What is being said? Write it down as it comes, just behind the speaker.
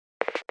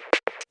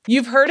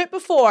You've heard it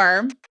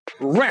before.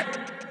 Rent.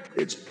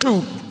 It's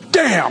too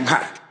damn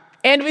high.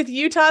 And with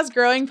Utah's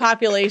growing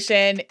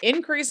population,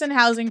 increase in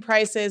housing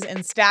prices,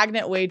 and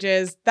stagnant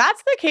wages,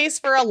 that's the case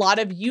for a lot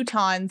of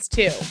Utahns,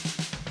 too.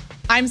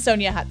 I'm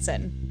Sonia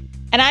Hudson.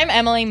 And I'm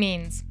Emily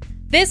Means.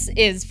 This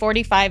is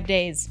 45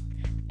 Days.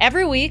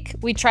 Every week,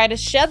 we try to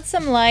shed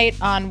some light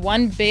on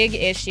one big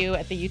issue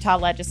at the Utah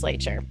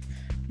legislature.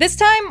 This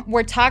time,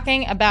 we're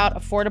talking about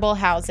affordable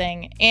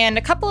housing and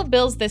a couple of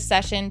bills this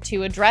session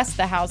to address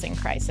the housing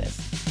crisis.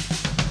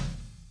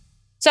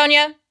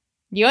 Sonia,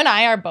 you and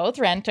I are both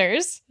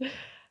renters.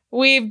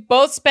 We've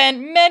both spent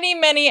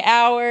many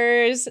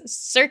hours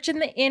searching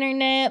the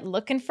internet,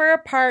 looking for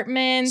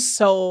apartments.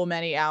 So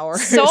many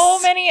hours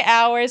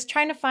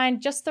trying to find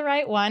just the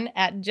right one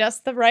at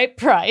just the right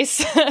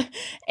price.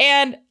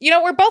 And,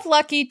 we're both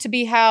lucky to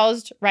be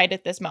housed right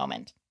at this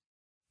moment.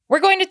 We're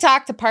going to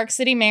talk to Park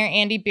City Mayor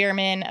Andy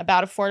Bearman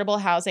about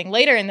affordable housing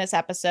later in this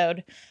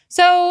episode.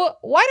 So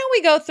why don't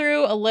we go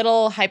through a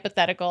little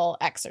hypothetical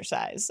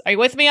exercise? Are you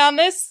with me on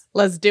this?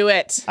 Let's do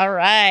it. All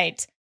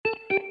right.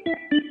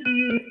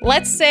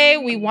 Let's say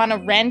we want to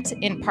rent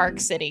in Park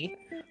City.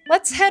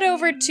 Let's head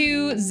over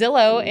to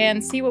Zillow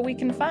and see what we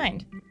can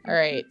find. All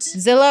right.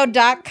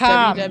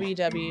 Zillow.com.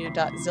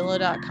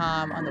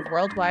 www.zillow.com on the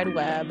World Wide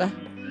Web.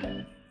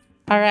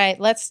 All right,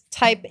 let's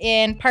type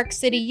in Park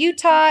City,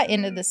 Utah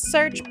into the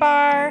search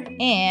bar.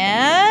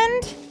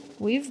 And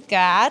we've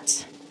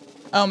got...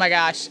 Oh my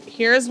gosh.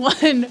 Here's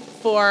one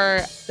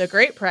for the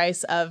great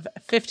price of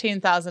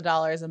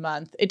 $15,000 a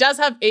month. It does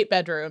have 8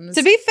 bedrooms.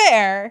 To be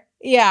fair,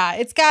 yeah,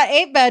 it's got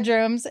 8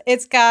 bedrooms.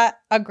 It's got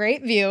a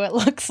great view, it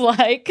looks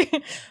like.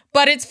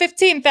 But it's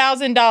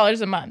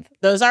 $15,000 a month.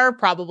 Those are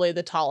probably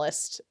the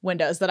tallest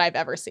windows that I've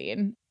ever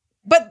seen.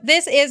 But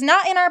this is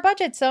not in our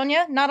budget,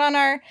 Sonia. Not on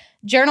our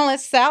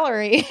journalist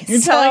salary. You're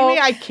telling me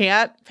I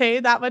can't pay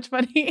that much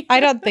money? I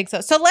don't think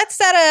so. So let's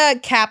set a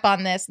cap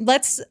on this.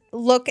 Let's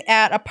look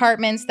at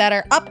apartments that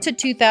are up to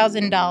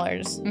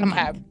 $2,000 a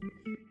month.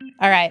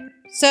 All right.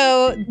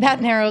 So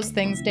that narrows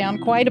things down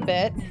quite a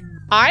bit.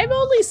 I'm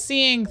only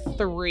seeing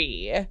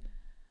 3.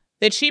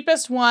 The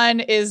cheapest one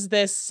is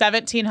this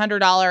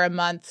 $1,700 a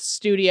month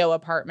studio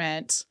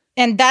apartment.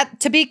 And that,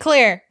 to be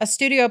clear, a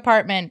studio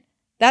apartment,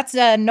 that's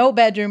a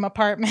no-bedroom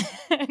apartment.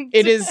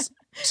 It is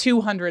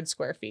 200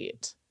 square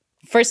feet.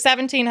 For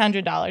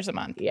 $1,700 a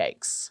month.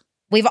 Yikes.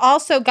 We've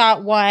also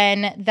got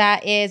one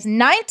that is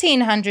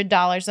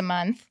 $1,900 a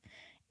month,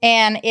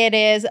 and it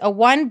is a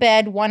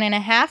 1-bed,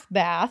 1.5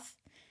 bath.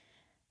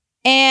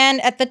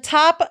 And at the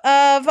top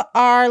of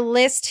our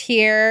list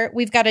here,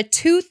 we've got a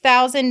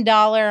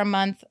 $2,000 a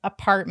month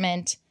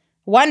apartment,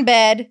 1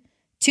 bed,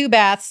 2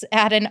 baths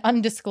at an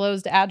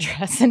undisclosed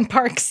address in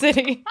Park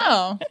City.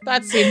 Oh,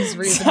 that seems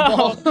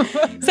reasonable.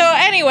 So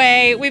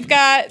anyway, we've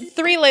got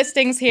 3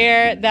 listings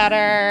here that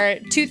are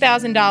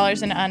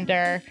 $2,000 and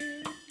under.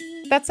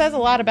 That says a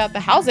lot about the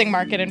housing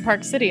market in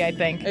Park City, I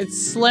think.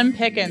 It's slim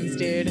pickings,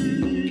 dude.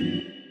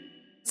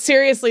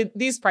 Seriously,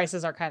 these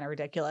prices are kind of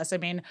ridiculous. I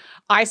mean,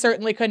 I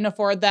certainly couldn't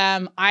afford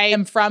them. I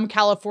am from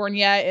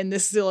California, and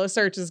this Zillow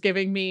search is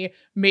giving me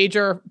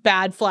major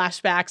bad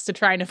flashbacks to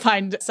trying to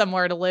find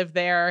somewhere to live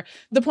there.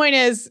 The point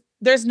is,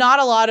 there's not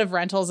a lot of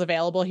rentals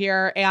available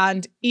here,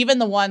 and even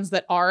the ones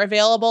that are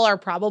available are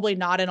probably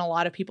not in a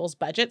lot of people's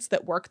budgets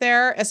that work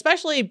there,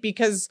 especially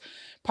because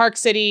Park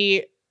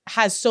City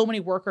has so many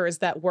workers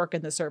that work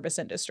in the service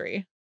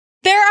industry.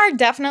 There are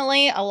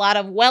definitely a lot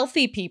of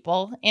wealthy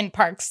people in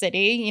Park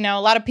City, a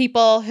lot of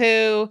people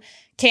who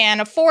can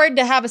afford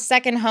to have a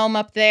second home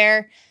up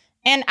there.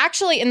 And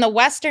actually, in the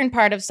western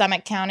part of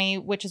Summit County,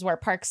 which is where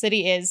Park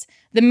City is,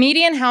 the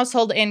median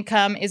household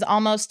income is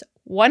almost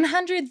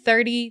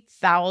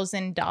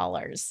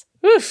 $130,000.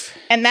 Oof.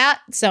 And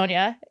that,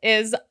 Sonia,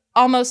 is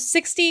almost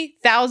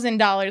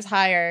 $60,000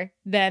 higher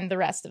than the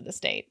rest of the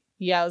state.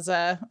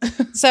 Yowza.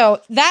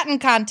 So that in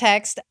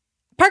context,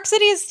 Park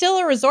City is still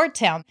a resort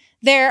town.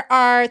 There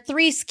are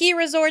 3 ski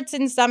resorts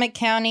in Summit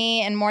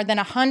County and more than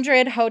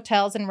 100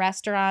 hotels and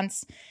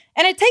restaurants.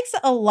 And it takes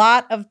a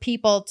lot of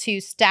people to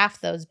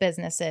staff those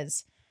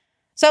businesses.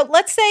 So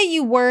let's say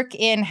you work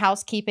in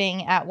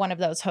housekeeping at one of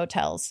those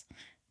hotels.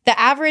 The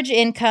average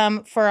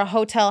income for a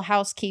hotel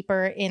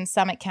housekeeper in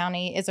Summit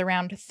County is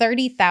around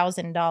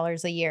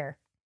 $30,000 a year.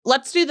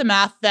 Let's do the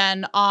math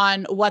then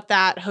on what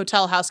that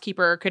hotel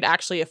housekeeper could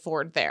actually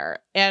afford there.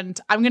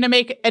 And I'm going to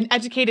make an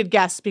educated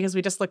guess because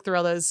we just looked through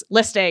all those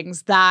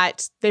listings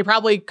that they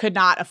probably could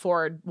not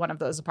afford one of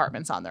those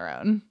apartments on their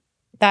own.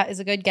 That is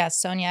a good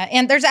guess, Sonia.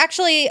 And there's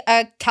actually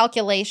a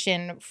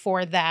calculation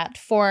for that.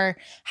 For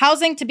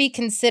housing to be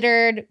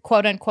considered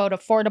quote unquote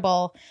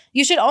affordable,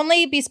 you should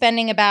only be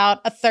spending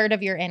about 1/3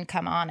 of your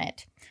income on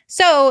it.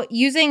 So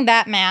using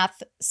that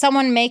math,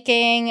 someone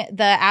making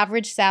the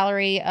average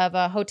salary of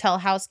a hotel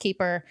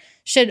housekeeper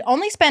should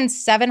only spend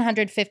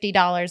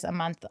 $750 a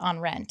month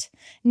on rent.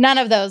 None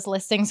of those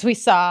listings we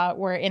saw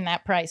were in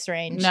that price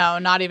range. No,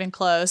 not even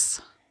close.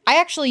 I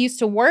actually used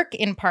to work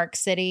in Park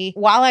City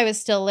while I was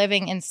still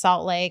living in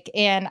Salt Lake,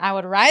 and I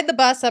would ride the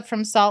bus up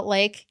from Salt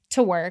Lake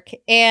to work.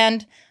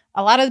 And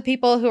A lot of the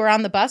people who are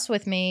on the bus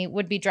with me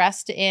would be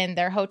dressed in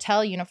their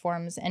hotel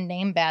uniforms and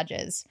name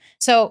badges.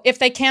 So if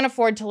they can't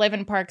afford to live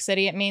in Park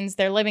City, it means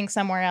they're living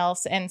somewhere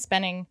else and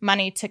spending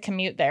money to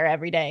commute there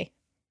every day.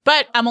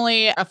 But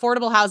Emily,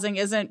 affordable housing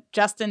isn't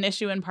just an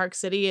issue in Park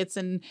City. It's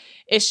an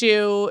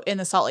issue in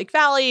the Salt Lake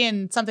Valley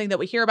and something that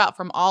we hear about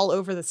from all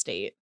over the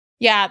state.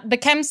 Yeah, the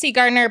Kem C.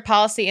 Gardner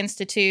Policy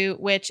Institute,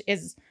 which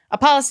is a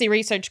policy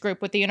research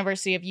group with the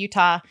University of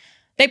Utah,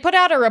 they put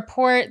out a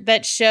report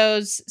that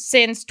shows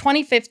since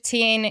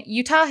 2015,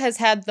 Utah has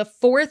had the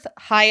fourth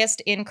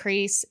highest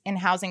increase in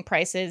housing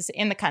prices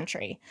in the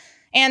country.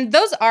 And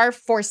those are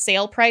for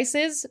sale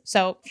prices.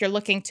 So if you're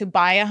looking to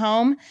buy a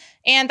home,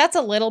 and that's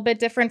a little bit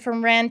different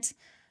from rent,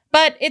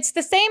 but it's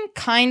the same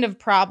kind of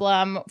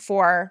problem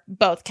for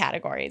both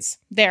categories.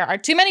 There are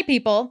too many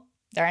people,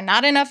 there are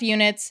not enough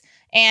units,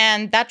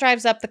 and that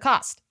drives up the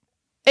cost.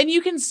 And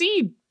you can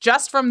see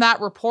just from that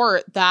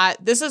report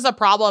that this is a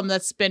problem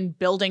that's been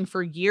building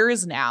for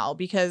years now,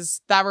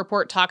 because that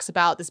report talks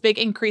about this big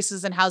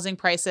increases in housing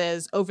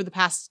prices over the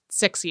past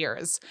 6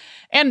 years.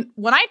 And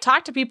when I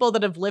talk to people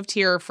that have lived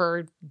here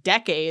for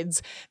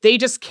decades, they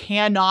just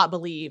cannot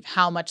believe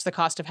how much the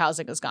cost of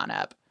housing has gone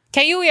up.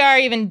 KUER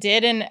even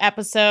did an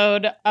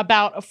episode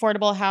about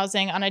affordable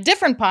housing on a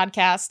different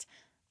podcast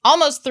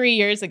almost 3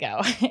 years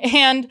ago.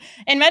 And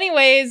in many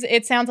ways,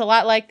 it sounds a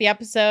lot like the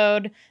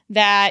episode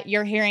that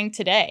you're hearing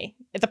today.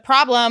 The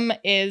problem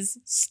is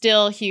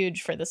still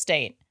huge for the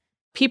state.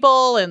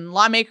 People and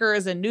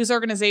lawmakers and news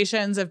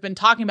organizations have been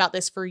talking about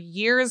this for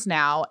years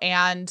now,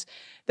 and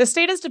the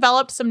state has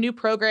developed some new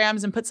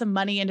programs and put some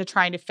money into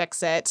trying to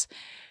fix it.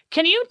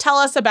 Can you tell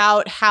us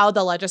about how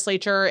the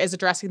legislature is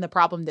addressing the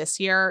problem this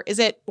year? Is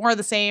it more of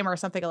the same or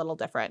something a little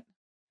different?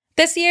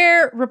 This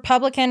year,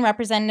 Republican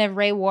Representative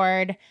Ray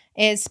Ward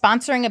is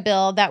sponsoring a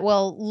bill that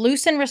will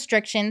loosen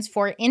restrictions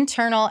for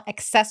internal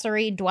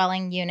accessory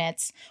dwelling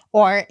units,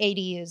 or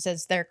ADUs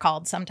as they're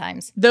called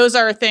sometimes. Those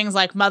are things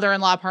like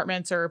mother-in-law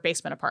apartments or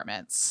basement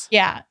apartments.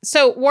 Yeah.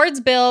 So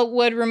Ward's bill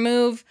would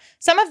remove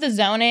some of the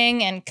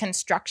zoning and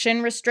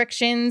construction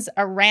restrictions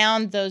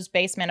around those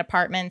basement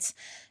apartments.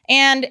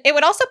 And it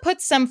would also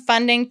put some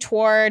funding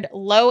toward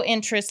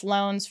low-interest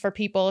loans for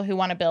people who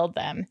want to build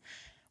them.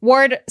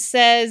 Ward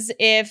says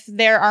if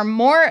there are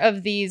more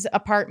of these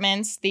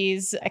apartments,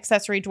 these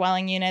accessory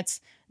dwelling units,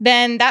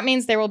 then that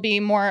means there will be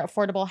more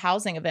affordable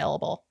housing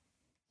available.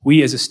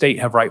 We as a state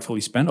have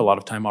rightfully spent a lot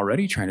of time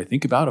already trying to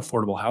think about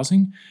affordable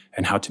housing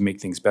and how to make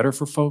things better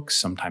for folks,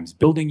 sometimes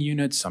building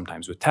units,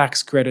 sometimes with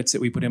tax credits that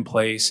we put in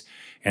place.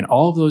 And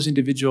all of those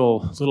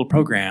individual little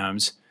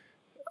programs,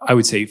 I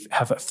would say,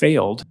 have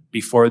failed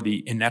before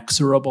the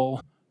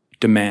inexorable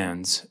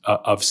demands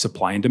of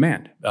supply and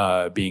demand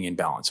being in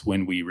balance.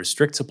 When we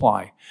restrict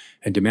supply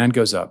and demand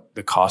goes up,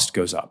 the cost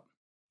goes up.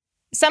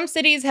 Some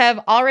cities have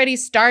already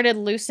started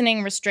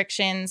loosening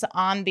restrictions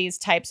on these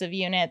types of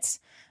units,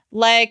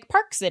 like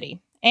Park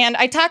City. And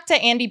I talked to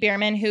Andy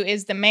Bearman, who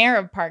is the mayor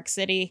of Park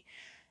City.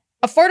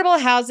 Affordable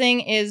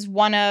housing is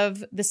one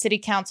of the city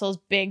council's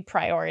big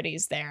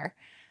priorities there.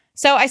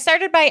 So I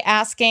started by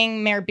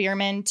asking Mayor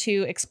Bearman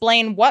to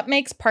explain what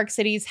makes Park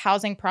City's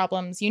housing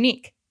problems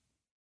unique.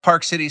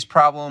 Park City's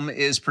problem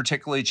is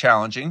particularly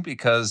challenging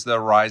because the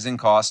rising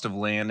cost of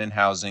land and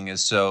housing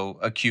is so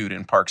acute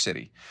in Park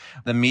City.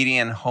 The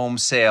median home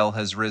sale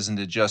has risen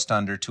to just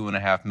under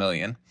 $2.5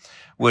 million,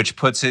 which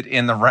puts it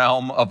in the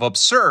realm of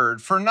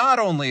absurd for not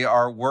only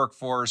our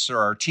workforce or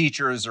our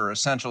teachers or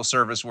essential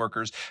service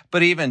workers,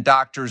 but even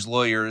doctors,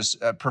 lawyers,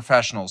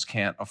 professionals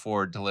can't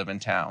afford to live in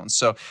town.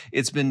 So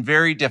it's been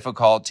very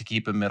difficult to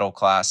keep a middle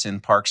class in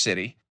Park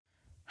City.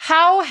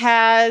 How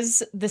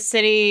has the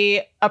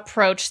city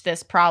approached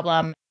this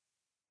problem?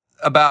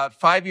 About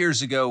 5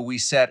 years ago, we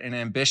set an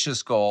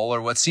ambitious goal, or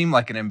what seemed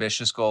like an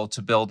ambitious goal,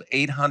 to build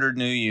 800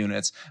 new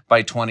units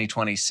by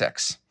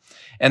 2026.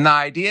 And the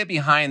idea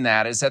behind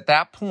that is at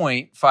that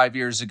point, 5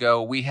 years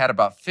ago, we had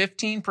about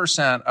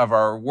 15% of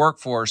our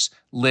workforce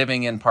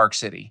living in Park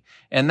City.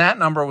 And that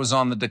number was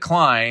on the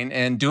decline.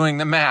 And doing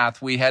the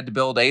math, we had to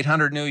build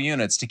 800 new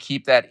units to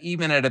keep that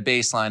even at a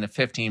baseline of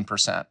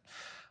 15%.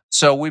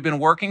 So we've been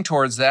working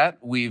towards that.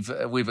 We've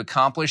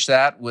accomplished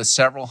that with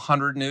several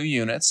hundred new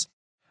units.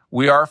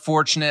 We are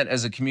fortunate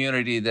as a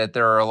community that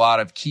there are a lot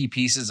of key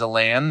pieces of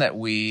land that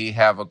we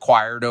have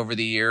acquired over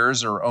the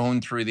years or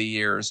owned through the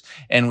years,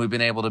 and we've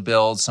been able to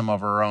build some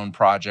of our own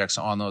projects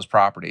on those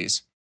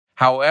properties.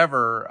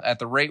 However, at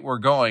the rate we're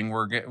going,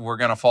 we're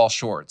going to fall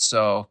short.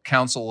 So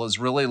council is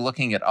really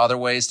looking at other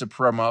ways to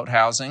promote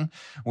housing.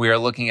 We are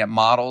looking at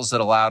models that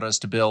allowed us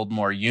to build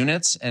more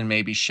units and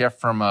maybe shift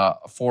from a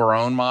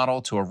for-own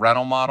model to a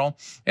rental model.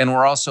 And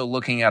we're also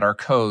looking at our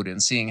code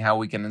and seeing how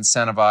we can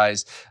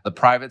incentivize the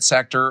private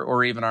sector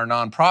or even our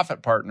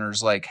nonprofit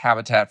partners like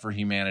Habitat for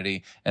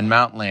Humanity and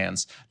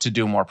Mountainlands to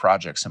do more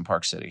projects in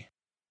Park City.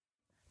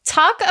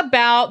 Talk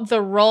about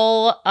the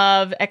role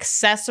of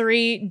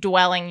accessory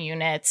dwelling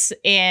units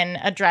in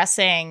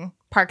addressing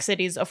Park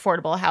City's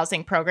affordable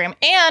housing program,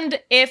 and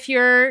if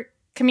your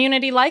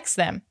community likes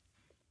them.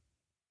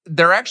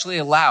 They're actually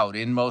allowed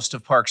in most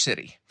of Park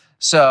City.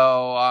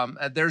 So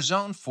they're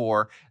zoned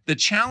for. The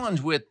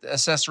challenge with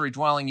accessory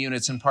dwelling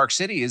units in Park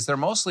City is they're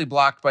mostly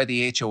blocked by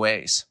the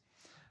HOAs.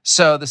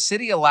 So the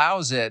city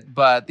allows it,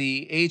 but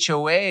the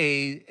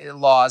HOA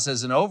laws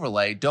as an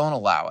overlay don't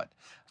allow it.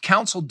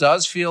 Council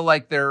does feel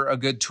like they're a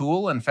good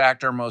tool. In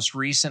fact, our most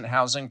recent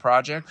housing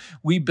project,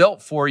 we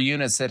built 4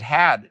 units that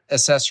had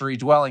accessory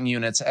dwelling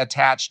units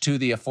attached to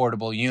the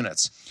affordable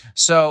units.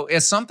 So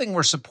it's something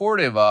we're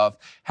supportive of.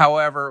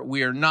 However,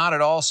 we are not at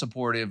all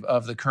supportive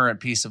of the current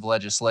piece of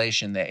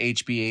legislation, the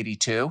HB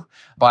 82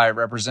 by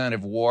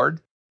Representative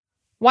Ward.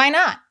 Why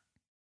not?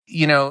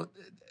 You know,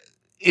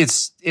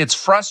 it's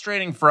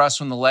frustrating for us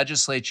when the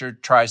legislature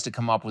tries to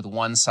come up with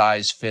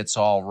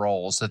one-size-fits-all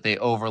roles that they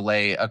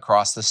overlay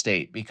across the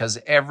state because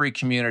every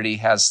community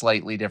has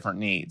slightly different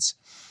needs.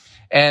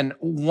 And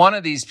one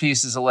of these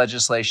pieces of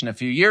legislation a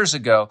few years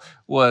ago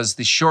was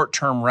the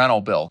short-term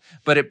rental bill,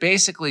 but it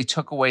basically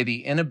took away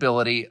the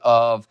inability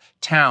of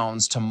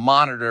towns to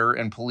monitor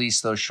and police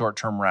those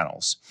short-term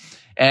rentals.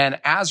 And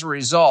as a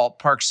result,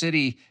 Park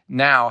City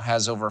now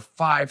has over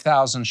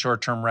 5,000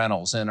 short-term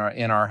rentals in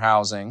our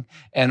housing,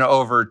 and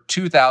over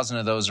 2,000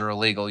 of those are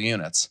illegal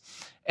units.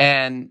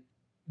 And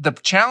the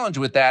challenge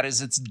with that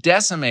is it's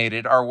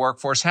decimated our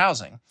workforce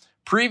housing.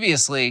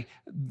 Previously,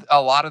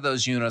 a lot of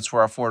those units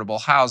were affordable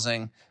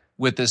housing.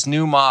 With this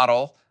new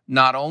model,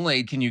 not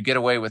only can you get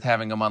away with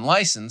having them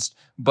unlicensed,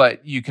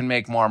 but you can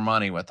make more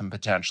money with them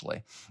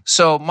potentially.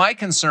 So my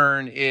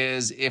concern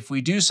is if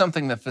we do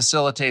something that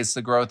facilitates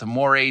the growth of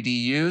more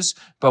ADUs,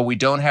 but we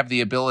don't have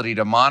the ability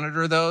to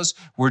monitor those,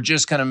 we're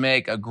just going to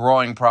make a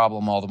growing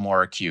problem all the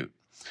more acute.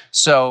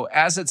 So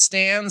as it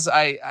stands,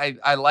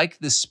 I like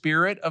the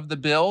spirit of the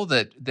bill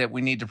that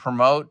we need to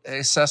promote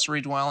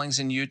accessory dwellings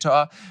in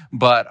Utah,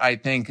 but I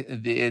think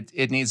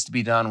it needs to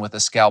be done with a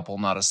scalpel,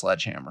 not a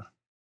sledgehammer.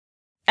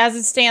 As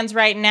it stands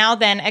right now,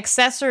 then,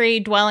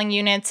 accessory dwelling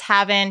units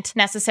haven't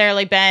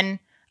necessarily been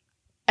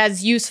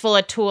as useful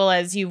a tool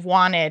as you've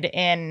wanted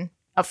in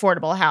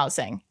affordable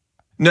housing.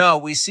 No,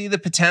 we see the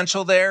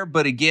potential there,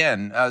 but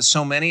again,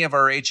 so many of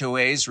our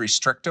HOAs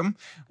restrict them.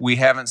 We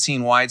haven't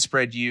seen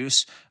widespread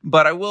use,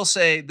 but I will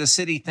say the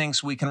city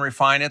thinks we can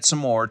refine it some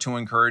more to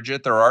encourage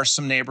it. There are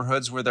some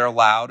neighborhoods where they're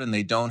allowed and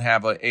they don't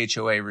have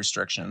HOA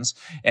restrictions.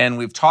 And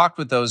we've talked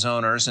with those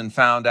owners and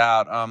found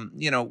out,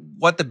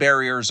 what the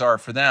barriers are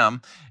for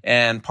them.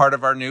 And part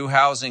of our new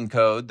housing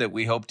code that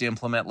we hope to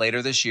implement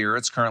later this year,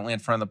 it's currently in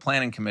front of the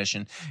Planning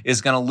Commission, is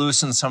going to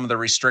loosen some of the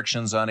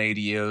restrictions on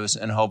ADUs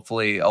and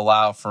hopefully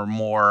allow for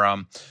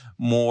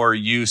more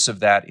use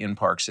of that in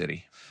Park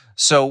City.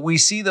 So we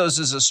see those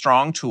as a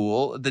strong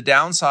tool. The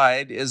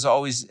downside is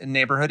always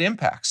neighborhood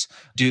impacts.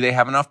 Do they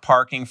have enough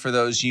parking for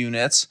those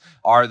units?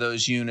 Are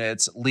those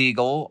units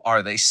legal?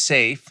 Are they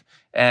safe?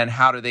 And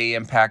how do they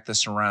impact the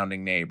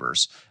surrounding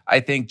neighbors? I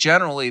think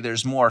generally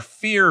there's more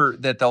fear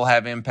that they'll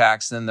have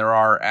impacts than there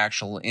are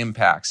actual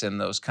impacts in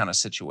those kind of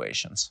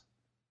situations.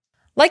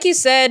 Like you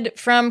said,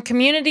 from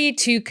community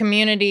to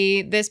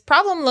community, this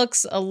problem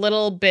looks a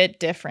little bit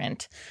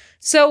different.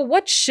 So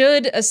what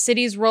should a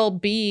city's role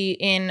be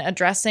in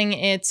addressing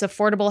its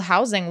affordable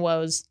housing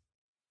woes?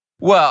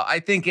 Well, I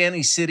think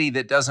any city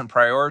that doesn't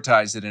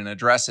prioritize it and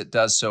address it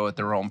does so at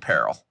their own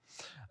peril.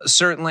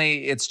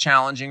 Certainly, it's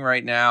challenging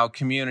right now.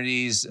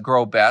 Communities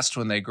grow best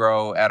when they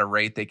grow at a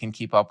rate they can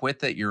keep up with,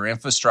 that your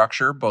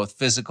infrastructure, both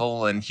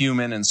physical and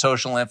human and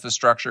social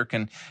infrastructure,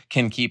 can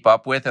keep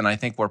up with. And I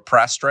think we're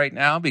pressed right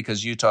now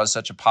because Utah is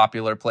such a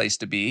popular place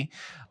to be.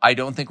 I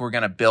don't think we're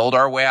going to build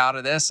our way out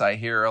of this. I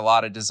hear a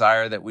lot of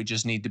desire that we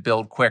just need to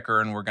build quicker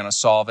and we're going to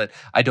solve it.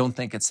 I don't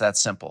think it's that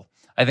simple.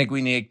 I think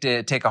we need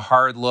to take a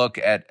hard look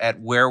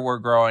at where we're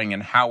growing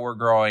and how we're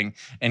growing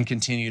and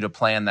continue to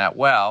plan that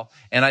well.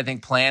 And I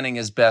think planning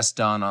is best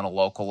done on a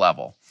local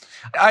level.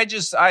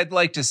 I'd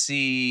like to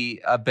see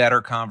a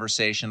better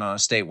conversation on a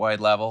statewide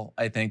level.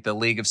 I think the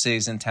League of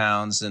Cities and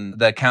Towns and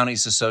the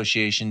Counties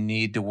Association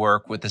need to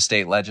work with the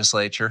state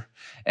legislature.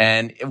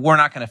 And we're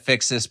not going to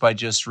fix this by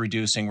just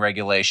reducing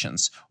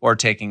regulations or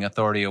taking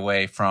authority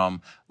away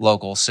from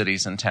local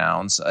cities and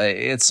towns.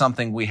 It's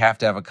something we have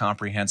to have a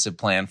comprehensive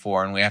plan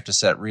for, and we have to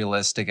set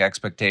realistic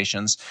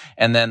expectations.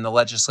 And then the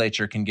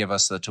legislature can give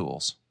us the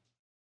tools.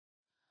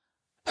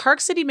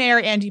 Park City Mayor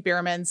Andy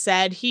Bearman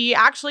said he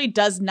actually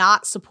does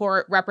not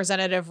support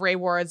Representative Ray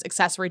Ward's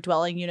accessory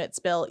dwelling units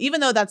bill,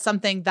 even though that's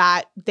something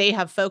that they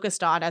have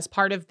focused on as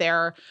part of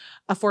their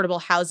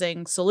affordable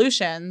housing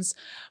solutions.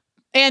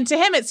 And to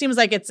him, it seems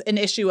like it's an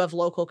issue of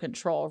local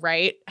control,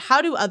 right?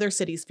 How do other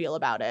cities feel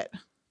about it?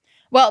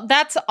 Well,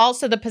 that's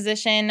also the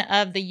position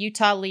of the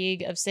Utah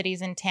League of Cities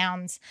and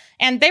Towns,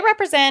 and they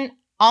represent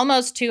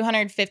almost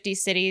 250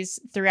 cities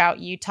throughout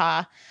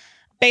Utah.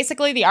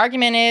 Basically, the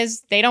argument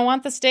is they don't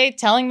want the state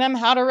telling them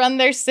how to run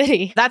their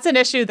city. That's an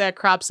issue that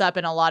crops up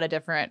in a lot of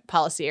different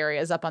policy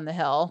areas up on the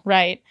Hill.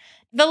 Right.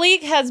 The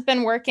League has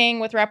been working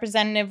with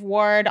Representative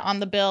Ward on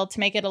the bill to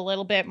make it a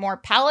little bit more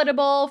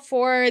palatable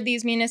for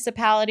these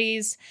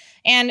municipalities,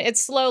 and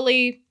it's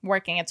slowly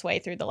working its way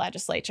through the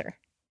legislature.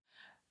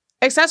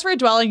 Accessory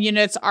dwelling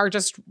units are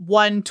just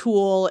one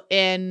tool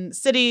in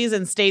cities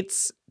and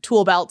states'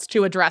 tool belts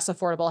to address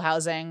affordable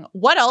housing.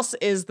 What else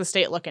is the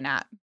state looking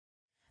at?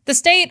 The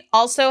state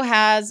also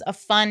has a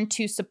fund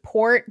to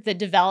support the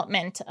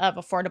development of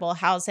affordable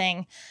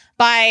housing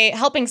by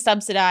helping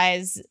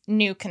subsidize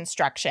new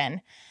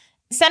construction.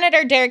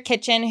 Senator Derek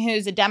Kitchen,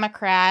 who's a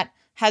Democrat,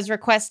 has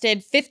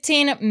requested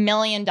 $15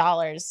 million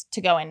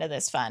to go into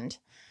this fund.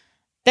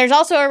 There's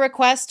also a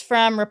request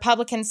from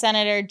Republican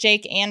Senator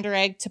Jake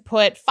Anderegg to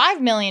put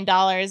 $5 million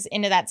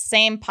into that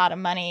same pot of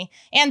money.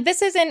 And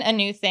this isn't a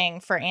new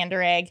thing for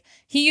Anderegg.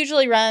 He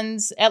usually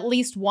runs at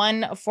least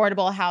one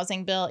affordable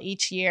housing bill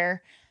each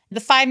year. The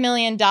 $5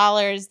 million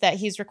that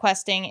he's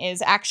requesting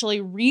is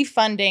actually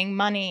refunding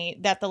money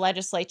that the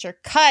legislature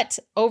cut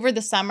over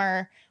the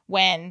summer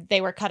when they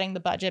were cutting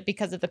the budget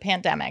because of the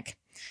pandemic.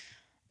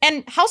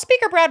 And House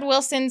Speaker Brad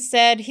Wilson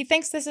said he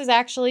thinks this is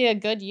actually a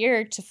good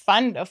year to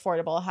fund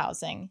affordable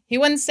housing. He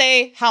wouldn't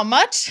say how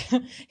much,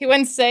 he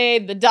wouldn't say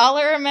the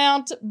dollar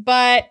amount,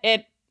 but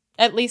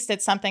at least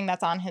it's something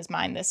that's on his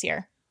mind this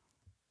year.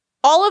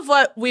 All of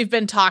what we've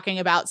been talking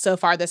about so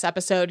far this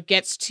episode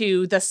gets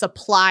to the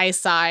supply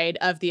side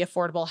of the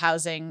affordable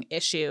housing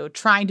issue,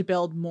 trying to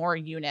build more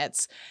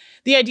units.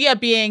 The idea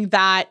being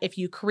that if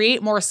you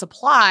create more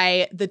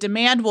supply, the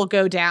demand will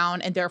go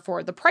down and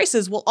therefore the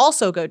prices will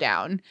also go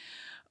down.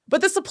 But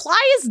the supply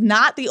is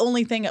not the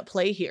only thing at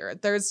play here.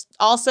 There's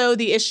also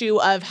the issue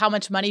of how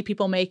much money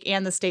people make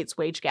and the state's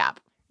wage gap.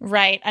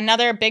 Right.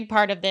 Another big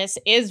part of this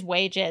is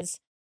wages.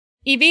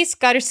 Ivis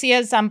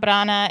Garcia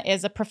Zambrana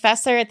is a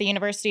professor at the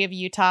University of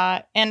Utah,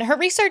 and her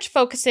research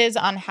focuses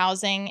on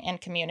housing and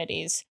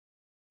communities.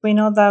 We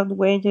know that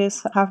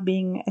wages have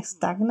been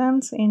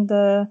stagnant in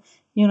the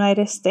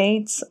United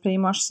States pretty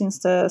much since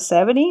the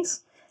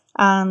 70s.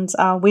 And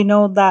we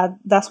know that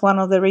that's one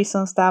of the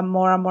reasons that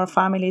more and more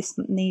families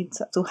need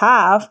to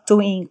have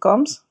two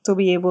incomes to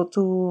be able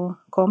to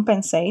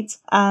compensate.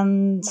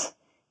 And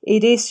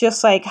it is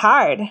just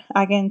hard,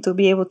 again, to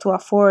be able to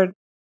afford.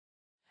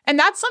 And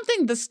that's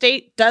something the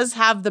state does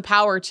have the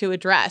power to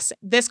address.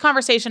 This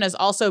conversation has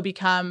also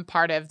become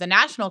part of the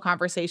national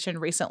conversation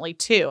recently,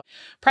 too.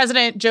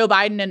 President Joe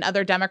Biden and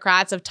other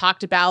Democrats have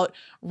talked about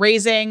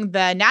raising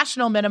the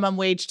national minimum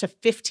wage to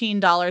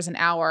 $15 an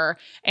hour.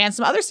 And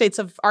some other states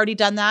have already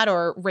done that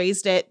or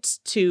raised it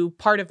to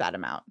part of that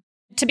amount.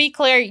 To be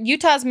clear,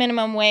 Utah's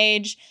minimum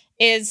wage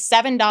is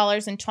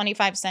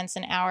 $7.25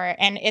 an hour,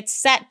 and it's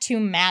set to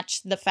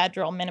match the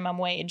federal minimum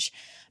wage.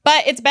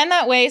 But it's been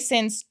that way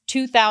since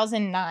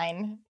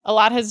 2009. A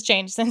lot has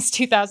changed since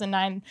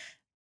 2009.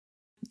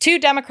 Two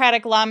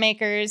Democratic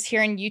lawmakers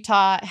here in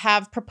Utah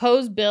have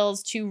proposed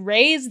bills to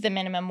raise the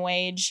minimum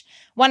wage.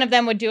 One of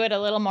them would do it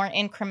a little more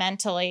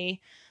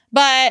incrementally.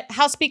 But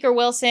House Speaker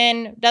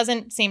Wilson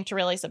doesn't seem to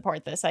really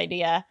support this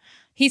idea.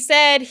 He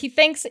said he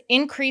thinks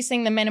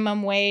increasing the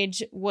minimum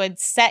wage would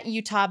set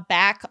Utah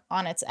back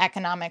on its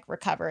economic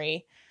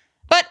recovery.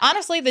 But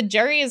honestly, the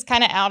jury is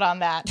kind of out on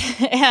that.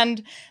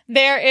 And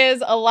there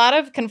is a lot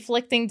of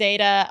conflicting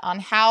data on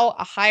how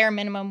a higher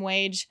minimum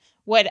wage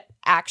would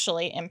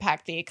actually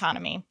impact the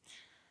economy.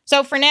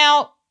 So for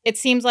now, it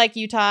seems like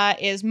Utah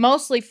is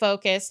mostly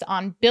focused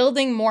on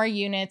building more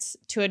units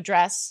to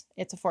address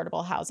its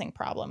affordable housing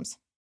problems.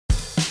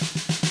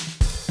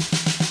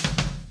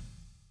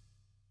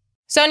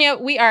 Sonia,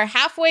 we are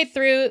halfway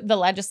through the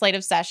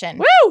legislative session.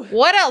 Woo!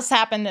 What else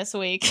happened this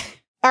week?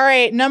 All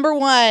right, number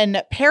one,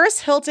 Paris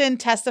Hilton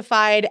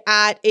testified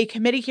at a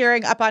committee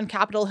hearing up on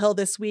Capitol Hill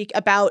this week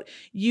about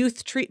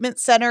youth treatment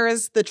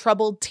centers, the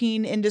troubled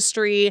teen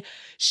industry.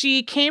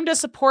 She came to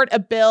support a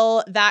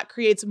bill that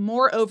creates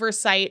more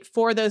oversight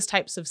for those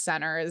types of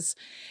centers.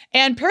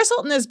 And Paris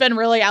Hilton has been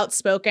really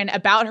outspoken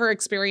about her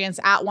experience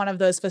at one of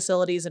those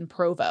facilities in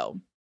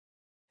Provo.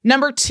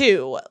 Number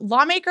two,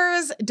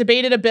 lawmakers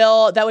debated a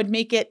bill that would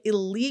make it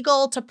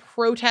illegal to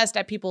protest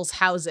at people's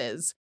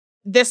houses.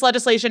 This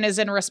legislation is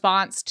in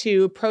response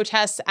to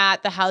protests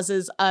at the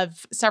houses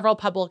of several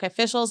public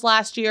officials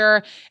last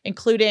year,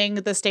 including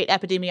the state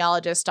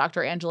epidemiologist,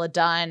 Dr. Angela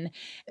Dunn.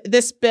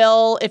 This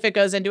bill, if it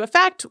goes into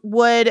effect,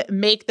 would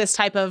make this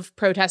type of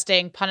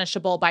protesting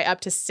punishable by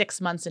up to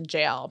 6 months in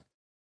jail.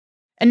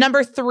 And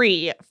number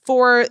three,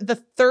 for the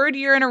third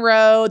year in a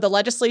row, the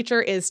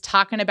legislature is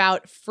talking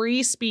about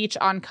free speech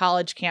on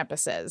college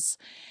campuses.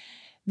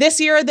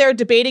 This year, they're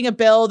debating a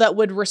bill that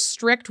would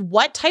restrict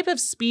what type of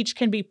speech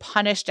can be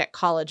punished at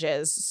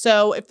colleges.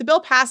 So if the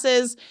bill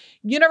passes,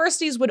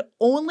 universities would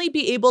only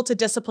be able to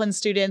discipline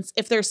students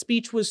if their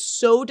speech was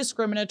so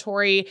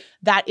discriminatory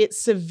that it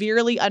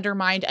severely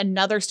undermined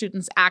another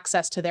student's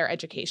access to their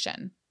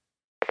education.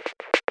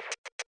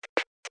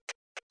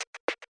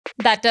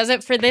 That does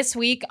it for this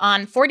week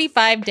on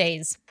 45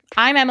 Days.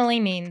 I'm Emily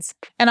Means.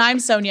 And I'm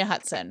Sonia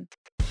Hudson.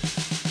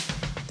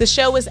 The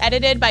show was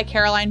edited by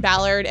Caroline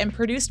Ballard and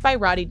produced by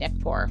Roddy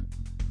Nickpour.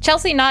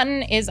 Chelsea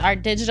Naughton is our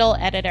digital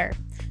editor.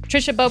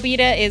 Trisha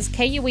Bobita is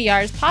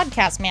KUER's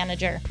podcast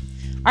manager.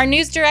 Our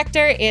news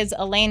director is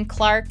Elaine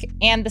Clark,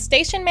 and the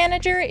station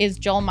manager is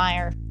Joel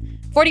Meyer.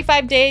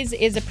 45 Days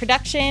is a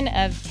production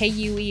of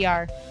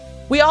KUER.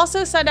 We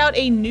also send out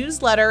a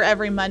newsletter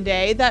every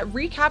Monday that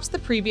recaps the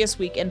previous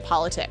week in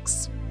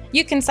politics.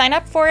 You can sign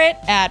up for it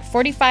at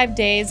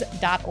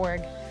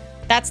 45days.org.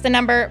 That's the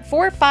number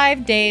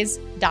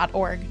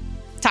 45days.org.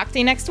 Talk to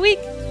you next week.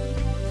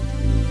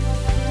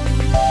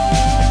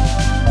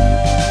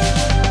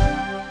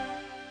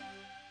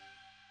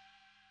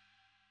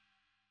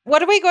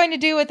 What are we going to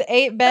do with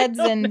 8 beds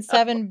and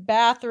 7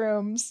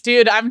 bathrooms?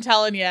 Dude, I'm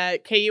telling you,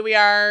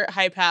 KUER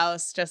Hype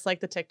House, just like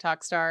the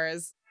TikTok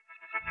stars.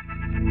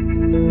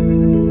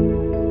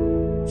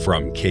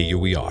 From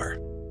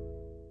KUER.